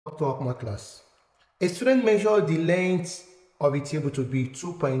To work my class. A student measured the length of a table to be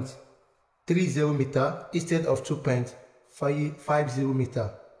 2.30 meter instead of 2.50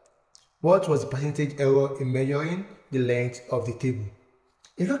 meter. What was the percentage error in measuring the length of the table?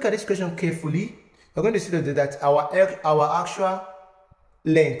 If you look at this question carefully, you're going to see that our actual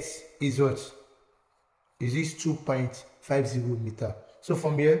length is what? Is this 2.50 meter. So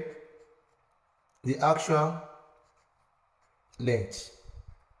from here, the actual length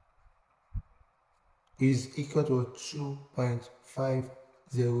is equal to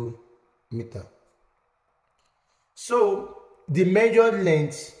 2.50 meter. So the measured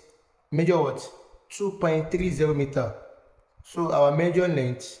length, measure what? 2.30 meter. So our measured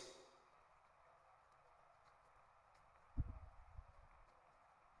length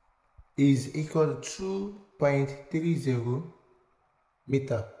is equal to 2.30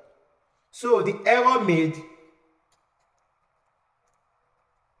 meter. So the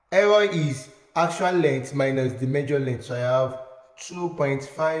error is actual length minus the measured length. So I have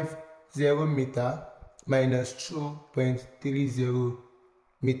 2.50 meter minus 2.30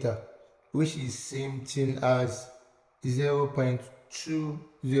 meter, which is same thing as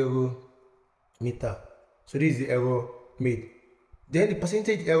 0.20 meter. So this is the error made. Then the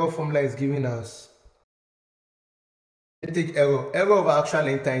percentage error formula is giving us percentage error of actual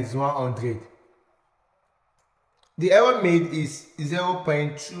length times 100. The error made is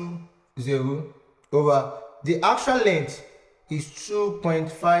 0.20 over the actual length is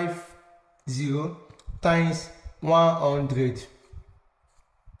 2.50 times 100.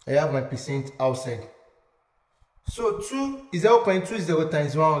 I have my percent outside. So 0.20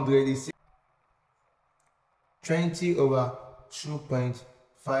 times 100 is 20 over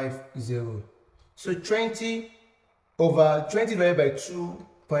 2.50. So 20 divided by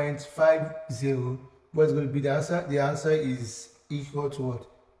 2.50. What's going to be the answer? The answer is equal to what?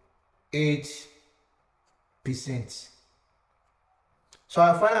 8%. So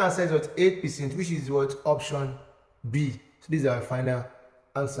our final answer is what? 8%, which is what? Option B. So this is our final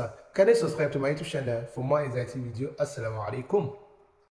answer. Can you subscribe to my YouTube channel for more exciting video? Assalamu alaikum.